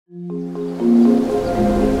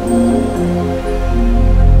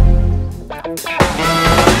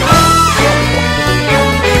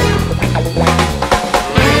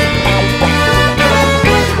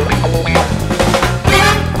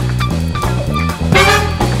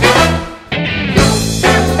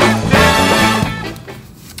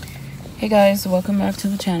Hey guys, welcome back to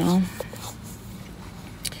the channel.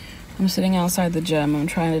 I'm sitting outside the gym. I'm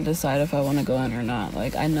trying to decide if I want to go in or not.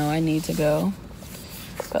 Like, I know I need to go,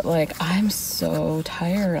 but like, I'm so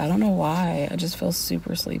tired. I don't know why. I just feel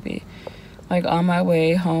super sleepy. Like, on my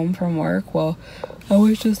way home from work, well, I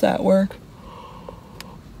was just at work.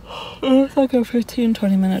 It's like a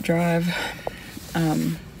 15-20 minute drive.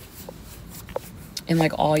 And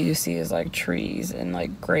like, all you see is like trees and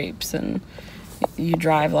like grapes, and you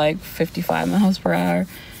drive like 55 miles per hour.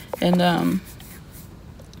 And I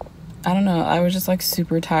don't know, I was just like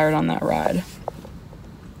super tired on that ride,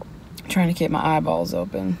 trying to keep my eyeballs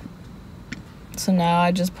open. So now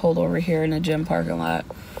I just pulled over here in a gym parking lot,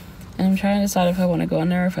 and I'm trying to decide if I want to go in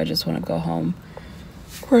there or if I just want to go home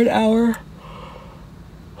for an hour,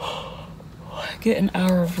 get an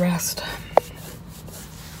hour of rest,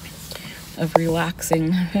 of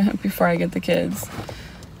relaxing before I get the kids.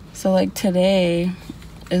 So like, today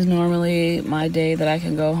is normally my day that I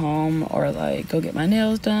can go home or like go get my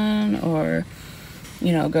nails done, or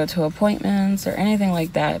you know, go to appointments or anything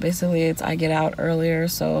like that. Basically, it's I get out earlier,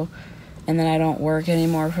 so, and then I don't work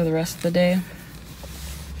anymore for the rest of the day.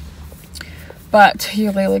 But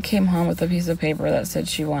Layla came home with a piece of paper that said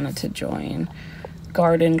she wanted to join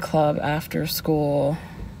garden club after school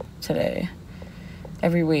today,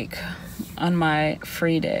 every week on my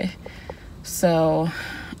free day. So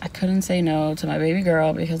I couldn't say no to my baby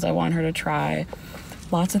girl because I want her to try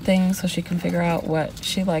lots of things so she can figure out what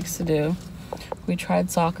she likes to do. We tried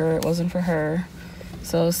soccer, it wasn't for her.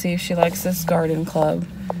 So see if she likes this garden club.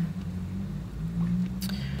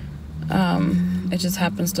 It just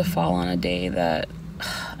happens to fall on a day that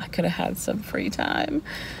I could have had some free time.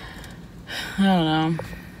 I don't know.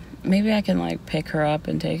 Maybe I can like pick her up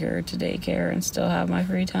and take her to daycare and still have my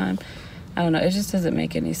free time. I don't know. It just doesn't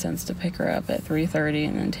make any sense to pick her up at 3:30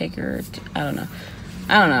 and then take her to, I don't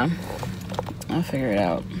know. I'll figure it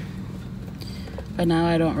out. But now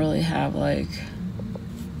I don't really have like,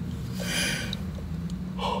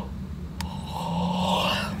 I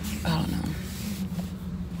don't know.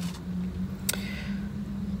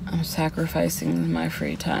 I'm sacrificing my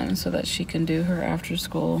free time so that she can do her after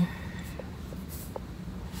school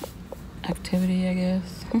activity, I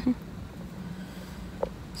guess.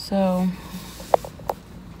 So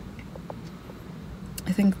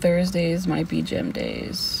I think Thursdays might be gym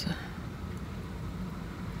days.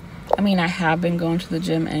 I mean, I have been going to the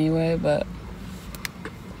gym anyway, but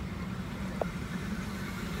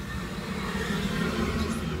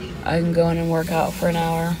I can go in and work out for an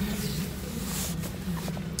hour,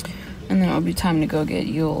 and then it'll be time to go get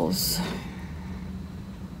Yule's.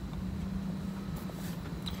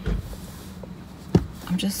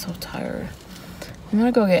 I'm just so tired. I'm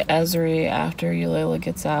gonna go get Erie after Layla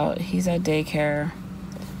gets out. He's at daycare.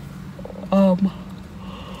 Go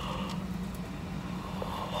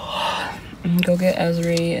get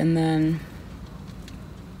Erie and then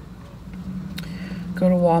go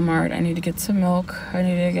to Walmart. I need to get some milk. I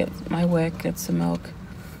need to get my WIC, get some milk.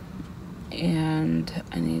 And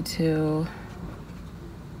I need to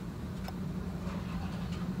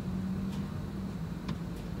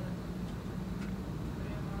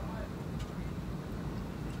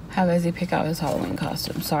have Izzy pick out his Halloween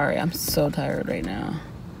costume. Sorry, I'm so tired right now.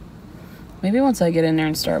 Maybe once I get in there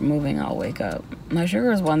and start moving, I'll wake up. My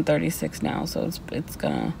sugar is 136 now, so it's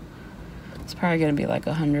probably gonna be like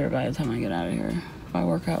 100 by the time I get out of here if I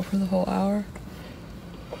work out for the whole hour.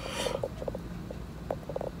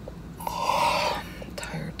 I'm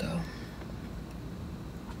tired though.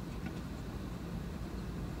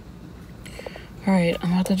 Alright,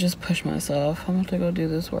 I'm about to just push myself. I'm about to go do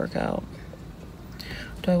this workout.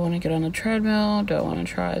 Do I want to get on the treadmill? Do I want to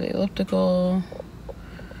try the elliptical?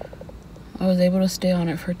 I was able to stay on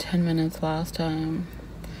it for 10 minutes last time.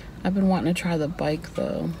 I've been wanting to try the bike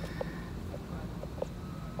though.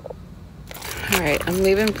 Alright, I'm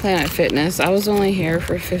leaving Planet Fitness. I was only here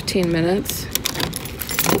for 15 minutes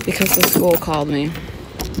because the school called me.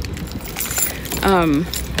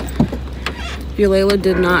 Layla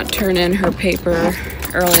did not turn in her paper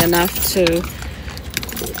early enough to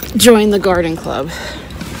join the garden club.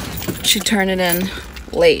 She turned it in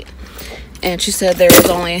late, and she said there was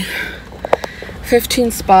only 15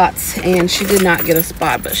 spots, and she did not get a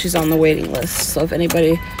spot, but she's on the waiting list. So if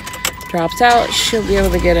anybody drops out, she'll be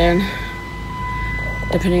able to get in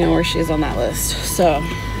depending on where she is on that list. So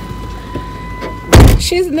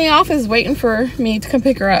she's in the office waiting for me to come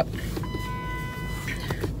pick her up.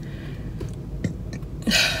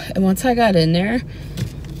 And once I got in there,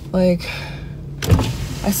 like,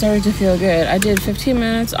 I started to feel good. I did 15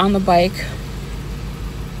 minutes on the bike,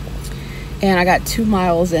 and I got 2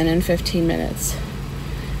 miles in 15 minutes.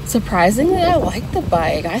 Surprisingly, I like the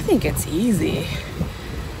bike. I think it's easy.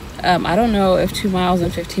 I don't know if 2 miles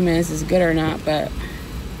in 15 minutes is good or not, but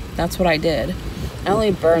that's what I did. I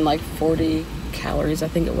only burned like 40 calories, I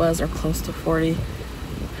think it was, or close to 40.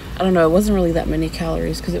 I don't know, it wasn't really that many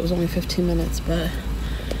calories because it was only 15 minutes, but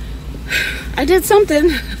I did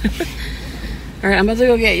something. All right, I'm about to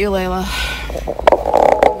go get you, Layla.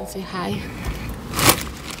 Let's say hi.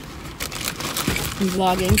 I'm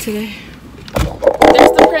vlogging today.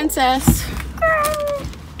 There's the princess.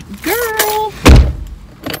 Girl.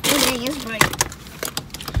 Everything is right.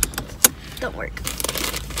 Don't work.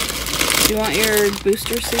 Do you want your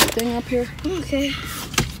booster seat thing up here? Okay.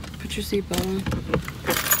 Put your seatbelt on.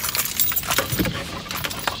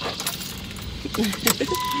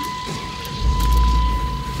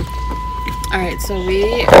 Alright, so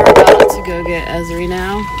we are about to go get Erie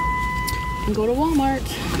now and go to Walmart.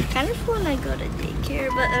 I kind of want to go to daycare,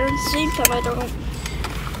 but at the same time I don't.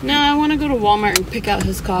 No, I want to go to Walmart and pick out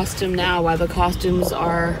his costume now while the costumes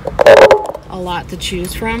are a lot to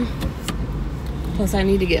choose from. Plus I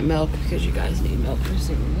need to get milk because you guys need milk for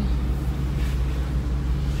cereal.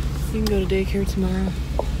 You can go to daycare tomorrow.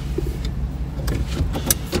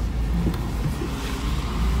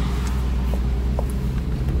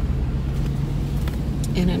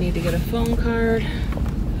 And I need to get a phone card.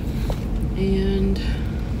 And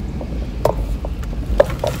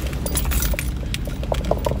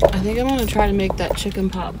I think I'm gonna try to make that chicken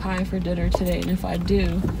pot pie for dinner today. And if I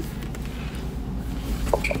do,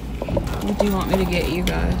 what do you want me to get you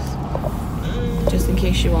guys? Just in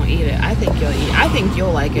case you won't eat it. I think you'll eat. I think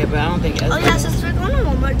you'll like it, but I don't think Ezra Oh yeah, since we're going to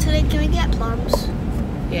Walmart today, can we get plums?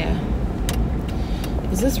 Yeah.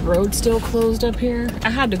 Is this road still closed up here? I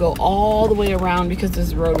had to go all the way around because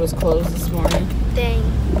this road was closed this morning. Dang.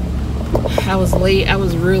 I was late. I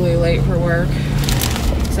was really late for work.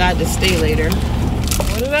 So I had to stay later.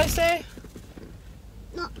 What did I say?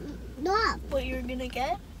 No. What you were gonna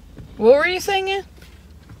get? What were you singing?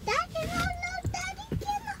 Daddy, no, Daddy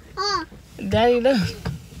cannot. Daddy, no.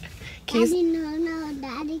 Daddy, no,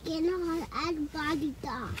 Daddy cannot add body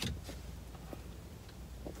dog.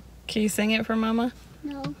 Can you sing it for Mama?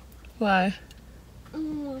 No, Why? I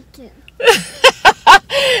don't want to.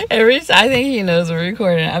 I think he knows we're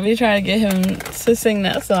recording. I'll be trying to get him to sing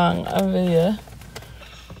that song on video.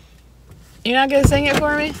 You're not gonna sing it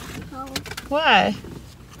for me? No, Why?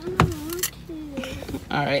 I don't want to.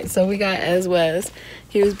 Alright, so we got Wes.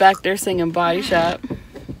 He was back there singing Body Shop.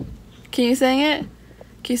 Can you sing it?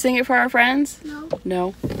 Can you sing it for our friends? No.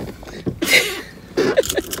 No.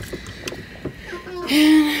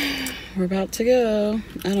 We're about to go.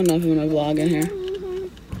 I don't know if I'm gonna vlog in here.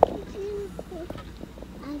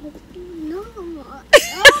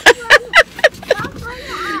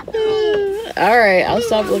 Alright, I'll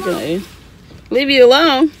stop looking at you. Leave you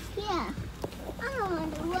alone. Yeah. I don't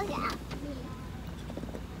want to look at me.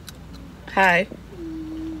 Hi.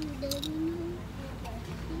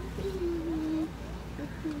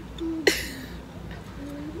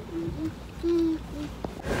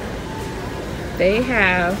 They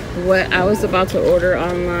have what I was about to order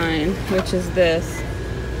online, which is this.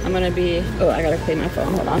 I'm gonna be, oh, I gotta clean my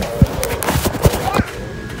phone, hold on.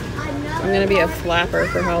 I'm gonna be a flapper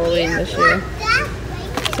for Halloween this year.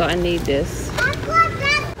 So I need this. Oh my God,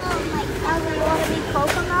 I want to be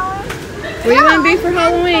Cocomelon. What do you want to be for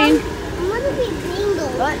Halloween? I want to be Bingo.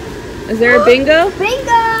 What? Is there a bingo? Bingo!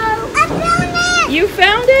 I found it! You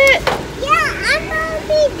found it? Yeah, I'm going to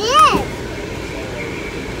be this.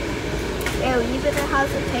 Ew, you better have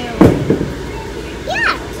the tail.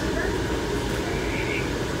 Yeah.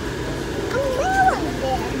 I'm going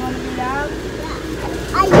there. You want to be that?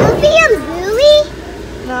 Yeah. Are you being Bluey?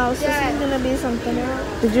 No, this is going to be something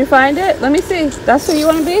else. Did you find it? Let me see. That's who you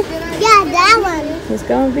want to be? Yeah, that one. He's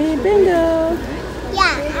going to be bingo.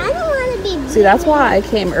 Yeah, I don't want to be Bluey. See, that's why I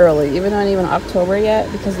came early, even though it's not even October yet.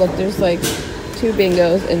 Because look, there's like 2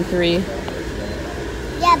 bingos and 3.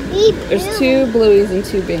 Yeah, be Blue. There's 2 blueies and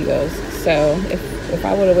 2 bingos. So if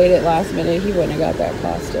I would have waited last minute, he wouldn't have got that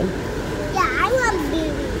costume. Yeah, I want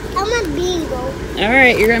Bluey. I want Bingo. All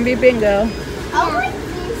right, you're going to be bingo. I like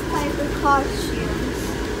these type of costumes.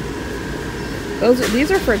 These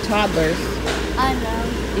are for toddlers. I know.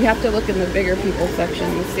 You have to look in the bigger people section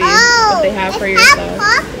and see what they have for yourself.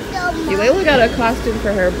 Layla got a costume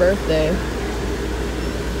for her birthday.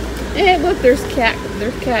 And look, there's cat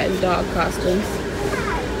and dog costumes.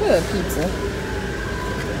 Look at pizza.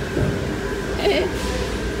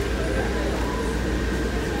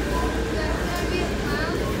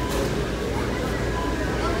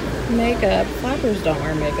 Makeup. Flappers don't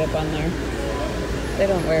wear makeup on there. They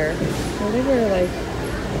don't wear. Well, they wear like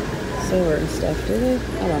silver and stuff, do they?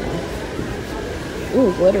 I don't know.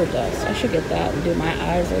 Ooh, glitter dust. I should get that and do my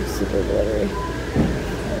eyes like super glittery.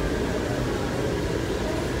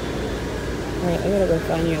 Alright, I gotta go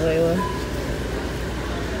find you, Layla.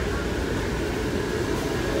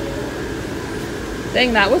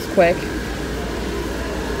 Dang, that was quick.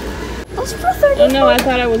 That's for $35. Oh no, I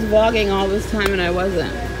thought I was vlogging all this time and I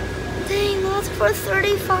wasn't. Dang, that's for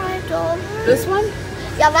 $35. This one?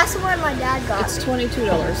 Yeah, that's the one my dad got. It's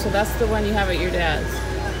 $22, so that's the one you have at your dad's.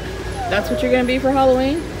 That's what you're gonna be for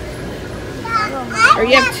Halloween? Or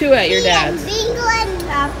you have two at your dad's? I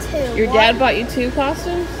have two. Your dad bought you two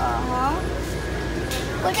costumes? Uh-huh.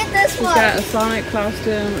 Look at this She's one. got a Sonic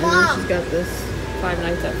costume, and Mom. then she's got this Five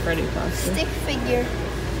Nights at Freddy costume. Stick figure.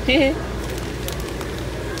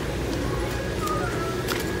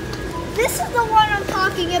 This is the one I'm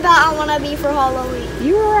talking about I want to be for Halloween.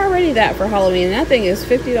 You were already that for Halloween. That thing is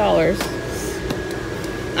 $50.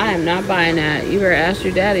 I am not buying that. You better ask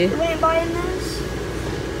your daddy. You ain't buying this?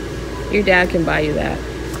 Your dad can buy you that.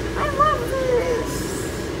 I love this.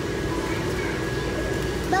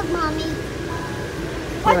 Look, Mommy.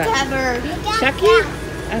 Whatever. Chucky?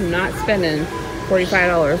 I'm not spending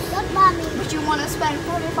 $45. Look, Mommy. But you want to spend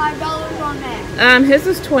 $45 on that? His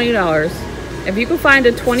is $20. If you can find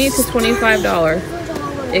a $20 to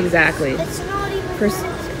 $25. Exactly. It's not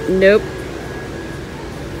even Nope.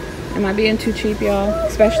 Am I being too cheap, y'all?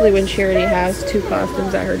 Especially when Charity has two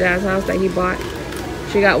costumes at her dad's house that he bought.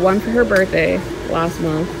 She got one for her birthday last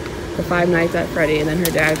month, for Five Nights at Freddy, and then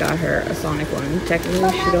her dad got her a Sonic one.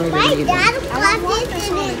 Technically, she don't even need one.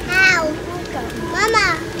 house.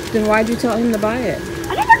 Mama. Then why'd you tell him to buy it?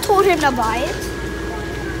 I never told him to buy it.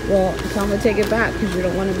 Well, tell him to take it back because you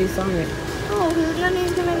don't want to be Sonic. Oh, then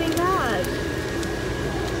he's gonna be bad.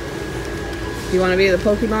 You want to be the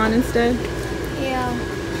Pokemon instead? Yeah.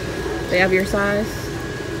 They have your size?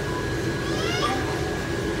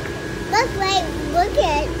 Look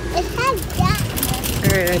at it. It has that.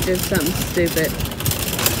 Alright, I did something stupid.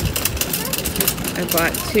 I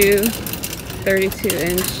bought two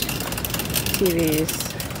 32-inch TVs.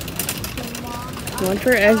 One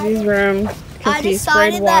for Ezzy's room, because he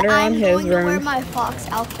sprayed water on his room. Wear my fox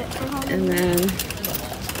outfit for Halloween. And then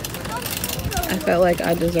I felt like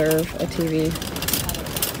I deserve a TV.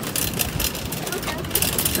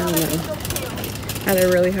 I don't know. I had a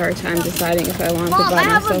really hard time deciding if I wanted to buy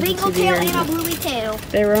myself a TV or not. Mom, I have a bingo tail and a bluey tail.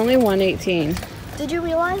 They were only $118. Did you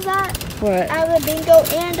realize that? What? I have a bingo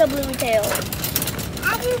and a bluey tail.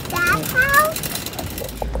 At your dad's house?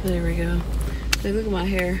 There we go. Hey, look at my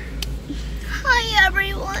hair. Hi,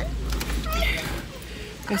 everyone.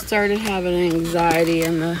 I started having anxiety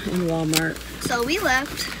in Walmart. So we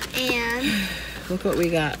left and Look what we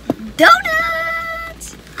got.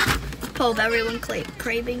 donuts. Hope everyone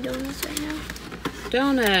craving donuts right now.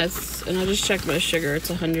 Donuts. And I just checked my sugar. It's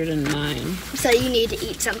 109. So you need to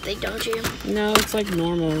eat something, don't you? No, it's like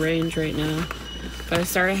normal range right now. But I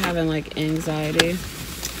started having like anxiety.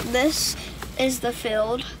 This is the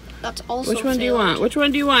filled. That's also Which one do you want? Which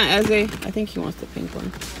one do you want, Ezzy? I think he wants the pink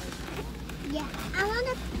one. Yeah, I want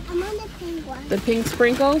the pink one. The pink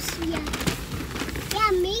sprinkles? Yeah.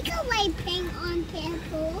 Yeah, make a white pink on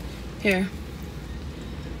careful. Here.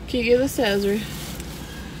 Can you give this to Ezra?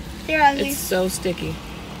 Here, Ezzy. It's so sticky.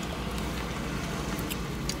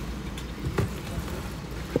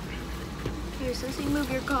 Here, Sissy,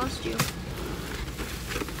 move your costume.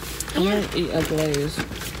 I'm gonna eat a glaze.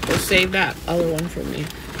 So save that other one for me.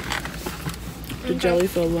 The jelly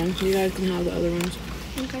filled one. You guys can have the other ones.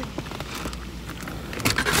 Okay.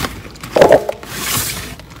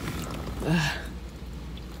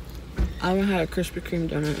 I haven't had a Krispy Kreme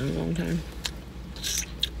donut in a long time.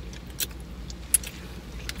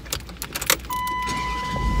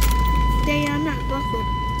 Dang, I'm not buckled.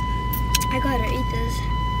 I gotta eat this.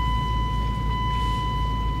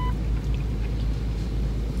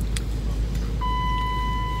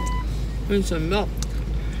 And some milk.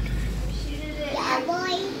 Yeah,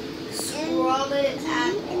 boy. Swirl it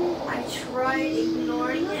at. I tried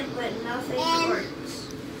ignoring it, but nothing works.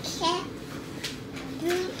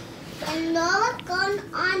 Another gun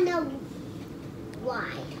on the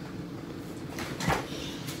wide.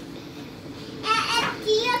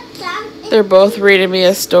 They're both reading me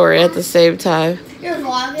a story at the same time. You're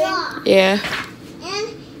vlogging? Yeah. And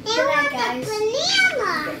what, guys?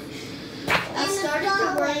 Banana. I started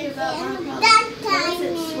to worry about my mom. What if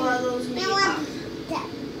it swallows me up?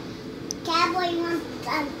 Cowboy wants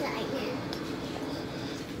that diner.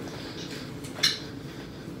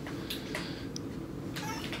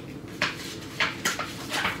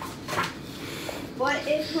 What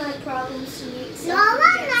if my problem sneaks up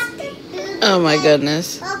against me? Oh my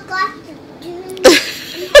goodness. Oh God.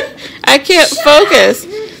 I can't focus.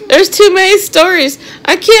 There's too many stories.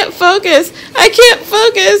 I can't focus. I can't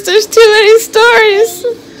focus. There's too many stories.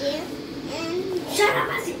 Shut up,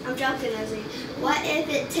 Ezzy. I'm joking, Ezzy. What if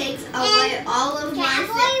it takes away all of my things?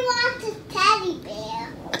 Cowboy wants a teddy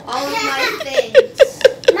bear. All of my things.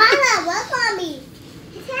 Mama, look on me.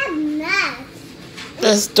 It's a mess.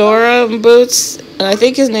 That's Dora and Boots, and I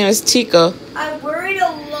think his name is Tico. I worried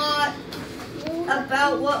a lot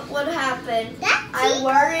about what would happen. I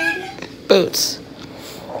worried. Boots.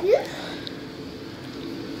 I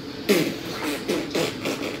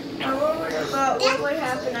worried about what would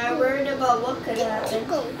happen. I worried about what could happen.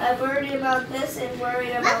 I worried about this and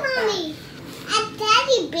worried about that. Mommy, a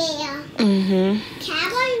teddy bear.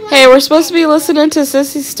 Cowboy wants Hey, we're supposed to be listening to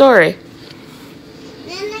Sissy's story.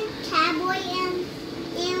 then the cowboy and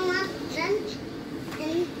he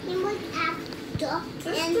was after.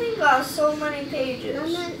 This thing got so many pages.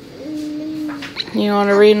 You want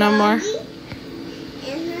to read no more?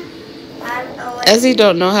 Ezzy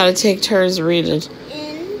don't know how to take turns reading.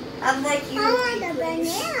 I'm like you. I want a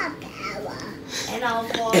banana power. And I'll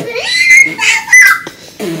vlog.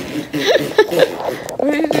 What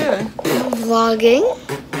are you doing? I'm vlogging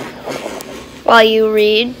while you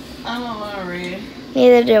read. I don't want to read.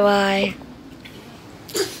 Neither do I.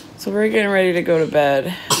 So we're getting ready to go to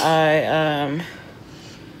bed. I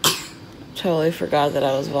totally forgot that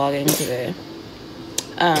I was vlogging today.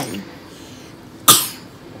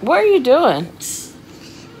 What are you doing?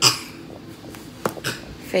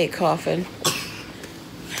 Fake coughing.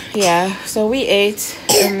 Yeah, so we ate,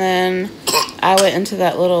 and then I went into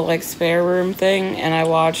that little like spare room thing, and I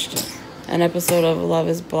watched an episode of Love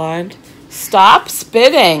is Blind. Stop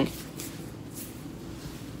spitting!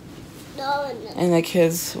 And the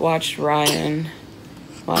kids watched Ryan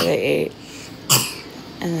while they ate,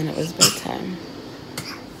 and then it was bedtime.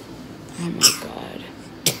 Oh my god.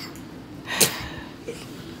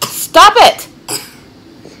 Stop it!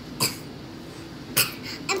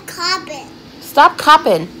 I'm copping. Stop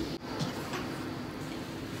copping.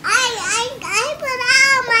 I put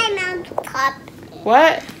out my mouth cup.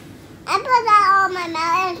 What? I put out on my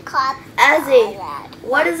mouth cup. Ezzy,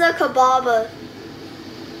 what is a kababa?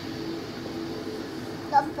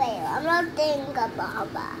 I'm not thinking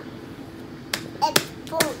about that. It's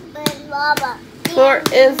boom and lava. Floor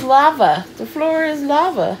is lava. The floor is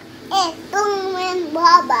lava. It's boom and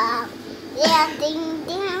lava. Yeah, ding,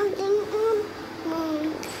 ding, ding,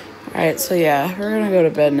 Alright, so yeah, we're gonna go to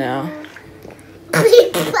bed now.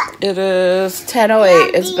 ding. It is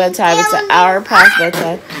 10:08. It's bedtime. It's an hour past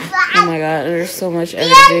bedtime. Oh my god, there's so much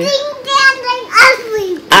energy.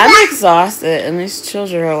 I'm exhausted, and these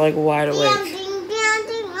children are like wide awake.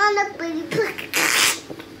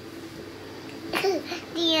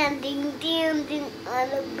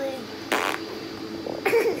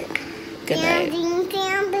 Good night.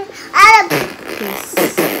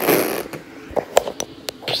 Peace.